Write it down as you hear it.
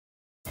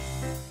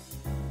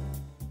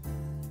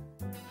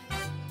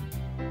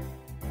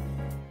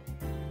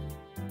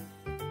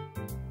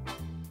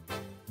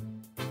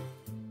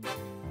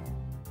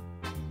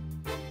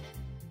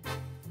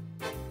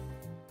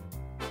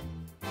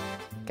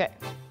Okay.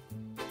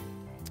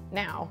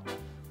 Now,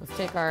 let's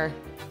take our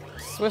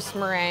Swiss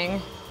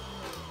meringue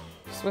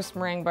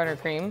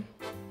buttercream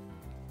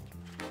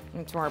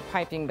into our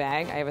piping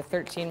bag. I have a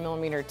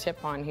 13mm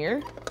tip on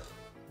here.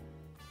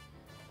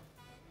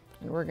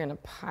 And we're gonna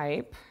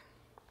pipe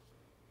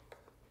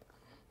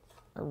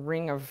a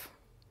ring of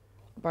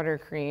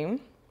buttercream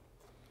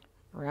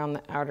around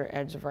the outer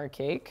edge of our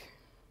cake.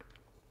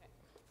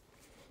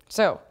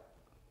 So,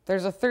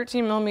 there's a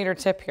 13mm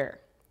tip here.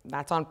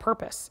 That's on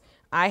purpose.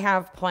 I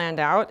have planned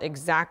out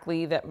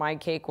exactly that my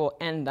cake will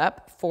end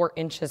up 4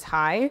 inches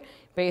high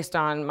based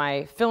on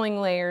my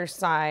filling layer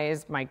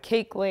size, my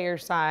cake layer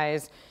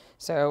size.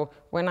 So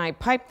when I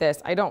pipe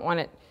this, I don't want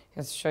it,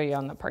 let's show you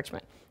on the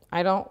parchment.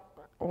 I don't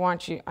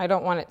want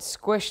it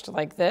squished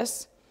like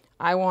this.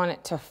 I want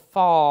it to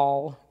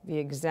fall the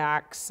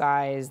exact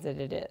size that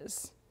it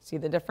is. See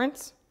the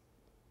difference?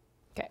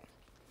 Okay,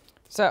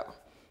 so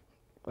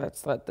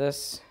let's let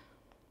this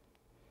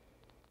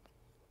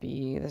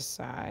be the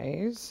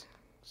size.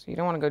 So you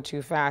don't want to go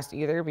too fast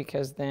either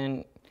because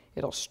then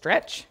it'll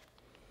stretch.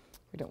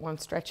 We don't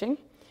want stretching.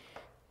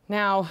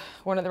 Now,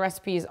 one of the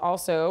recipes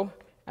also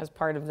as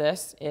part of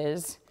this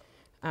is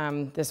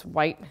this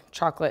white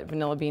chocolate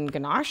vanilla bean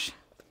ganache.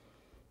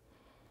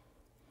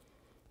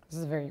 This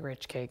is a very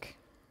rich cake,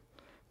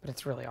 but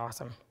it's really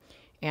awesome.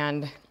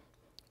 And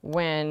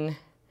when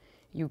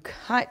you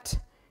cut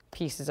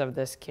pieces of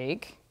this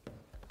cake,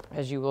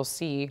 as you will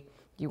see,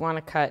 you want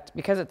to cut,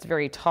 because it's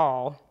very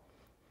tall,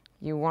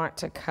 you want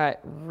to cut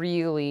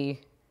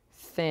really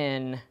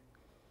thin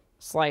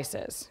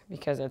slices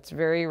because it's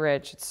very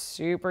rich, it's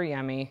super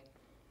yummy,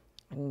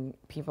 and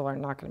people are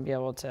not going to be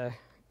able to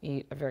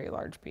eat a very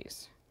large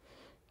piece.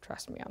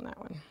 Trust me on that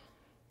one.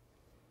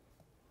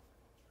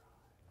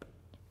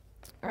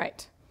 All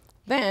right,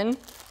 then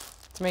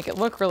to make it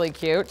look really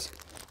cute,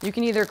 you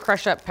can either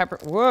crush up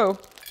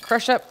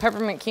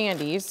peppermint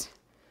candies,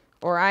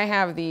 or I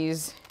have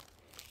these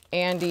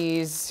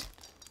Andes,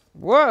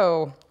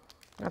 whoa,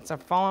 that's a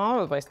falling all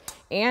over the place.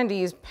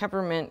 Andes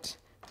Peppermint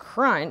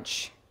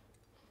Crunch,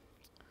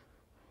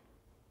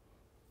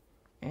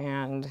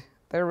 and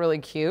they're really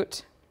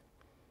cute.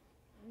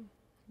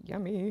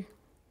 Yummy.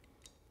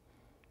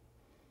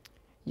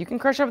 You can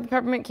crush up the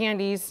peppermint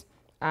candies.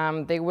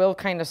 They will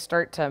kind of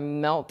start to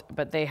melt,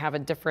 but they have a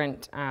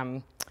different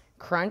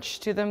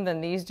crunch to them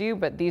than these do,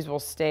 but these will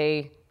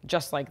stay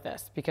just like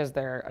this because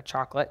they're a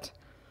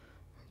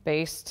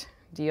chocolate-based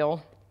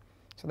deal.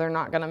 So they're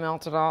not gonna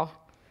melt at all.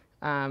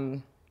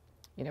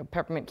 You know,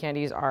 peppermint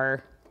candies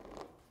are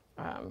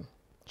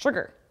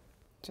sugar,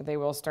 so they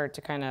will start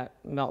to kind of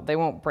melt. They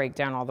won't break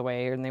down all the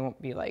way, and they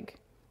won't be like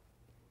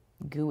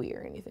gooey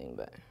or anything,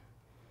 but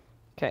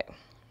okay.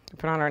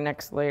 Put on our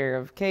next layer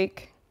of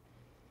cake,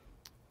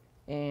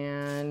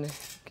 and we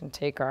can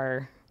take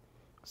our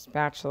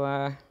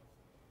spatula,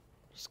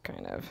 just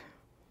kind of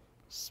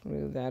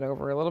smooth that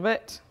over a little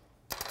bit.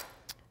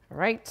 All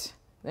right,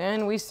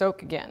 then we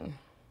soak again.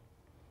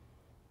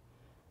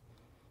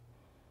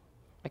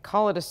 I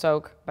call it a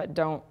soak, but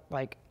don't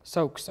like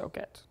soak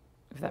it,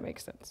 if that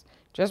makes sense.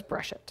 Just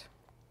brush it.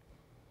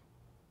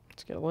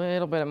 Just get a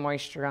little bit of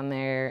moisture on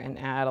there and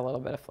add a little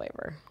bit of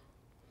flavor.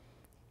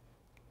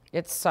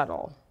 It's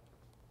subtle,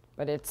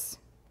 but it's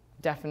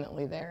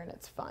definitely there and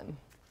it's fun.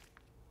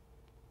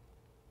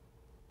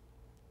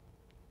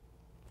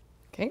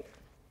 Okay,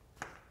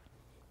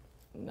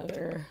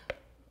 another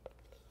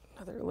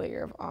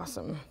layer of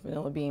awesome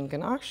vanilla bean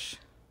ganache.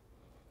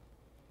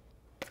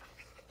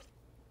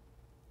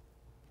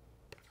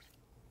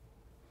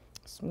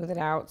 Smooth it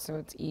out so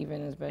it's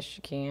even as best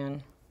you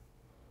can.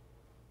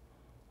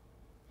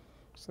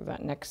 So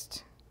that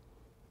next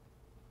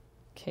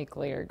cake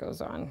layer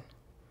goes on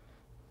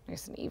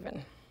nice and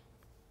even.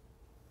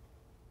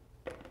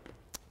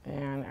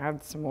 And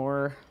add some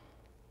more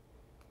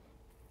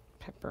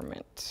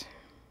peppermint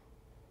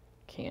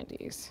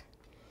candies.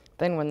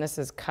 Then when this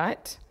is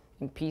cut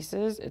in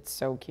pieces, it's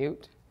so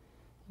cute.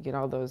 You get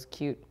all those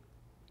cute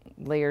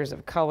layers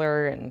of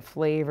color and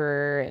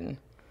flavor, and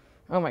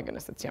oh my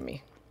goodness, it's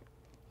yummy.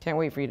 Can't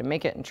wait for you to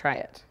make it and try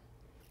it.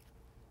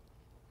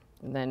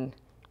 And then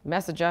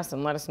message us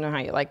and let us know how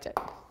you liked it.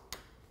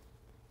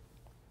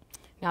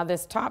 Now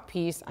this top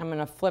piece, I'm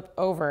gonna flip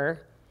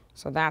over,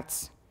 so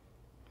that's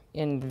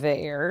in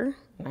there,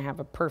 and I have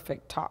a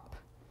perfect top.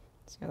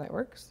 See how that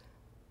works?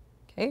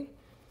 Okay,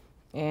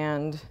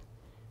 and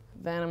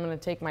then I'm gonna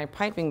take my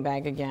piping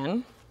bag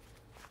again,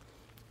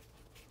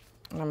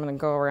 and I'm gonna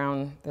go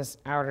around this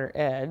outer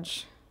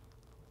edge,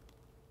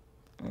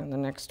 and the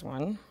next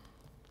one.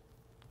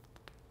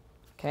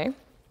 Okay,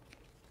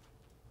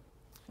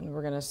 and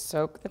we're gonna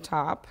soak the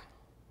top.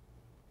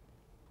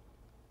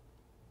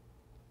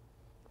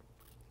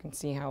 You can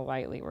see how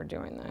lightly we're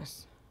doing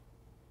this.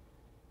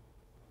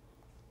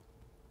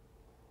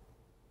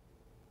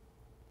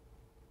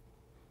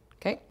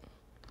 Okay,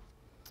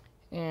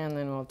 and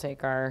then we'll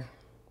take our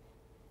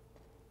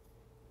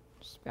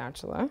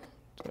spatula,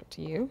 do it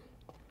to you.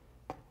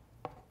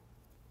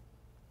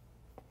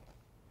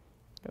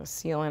 Go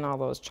seal in all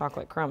those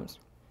chocolate crumbs.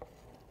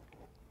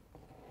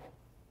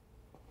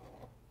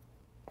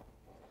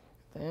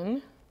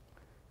 Then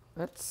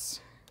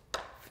let's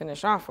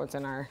finish off what's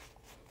in our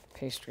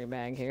pastry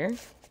bag here.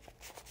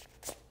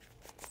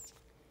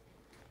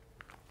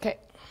 Okay.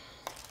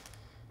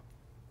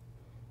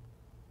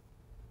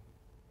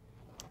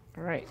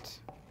 All right.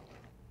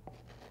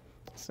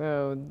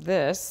 So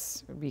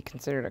this would be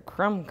considered a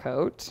crumb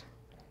coat.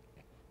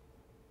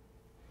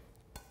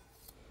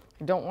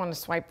 I don't want to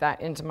swipe that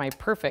into my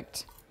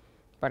perfect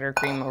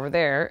buttercream over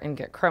there and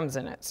get crumbs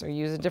in it, so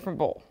use a different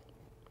bowl.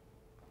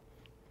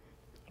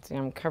 See,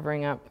 I'm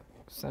covering up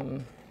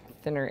some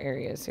thinner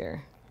areas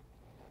here.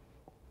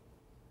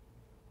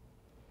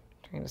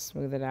 Trying to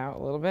smooth it out a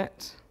little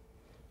bit.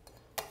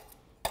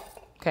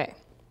 Okay,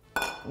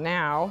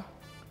 now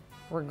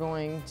we're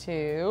going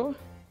to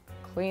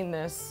clean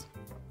this.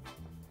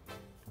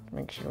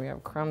 Make sure we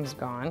have crumbs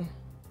gone.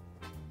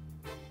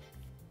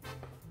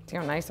 See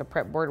how nice a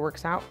prep board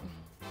works out?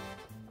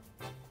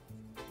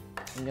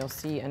 And you'll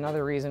see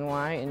another reason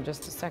why in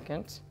just a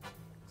second.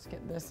 Let's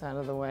get this out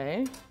of the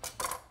way.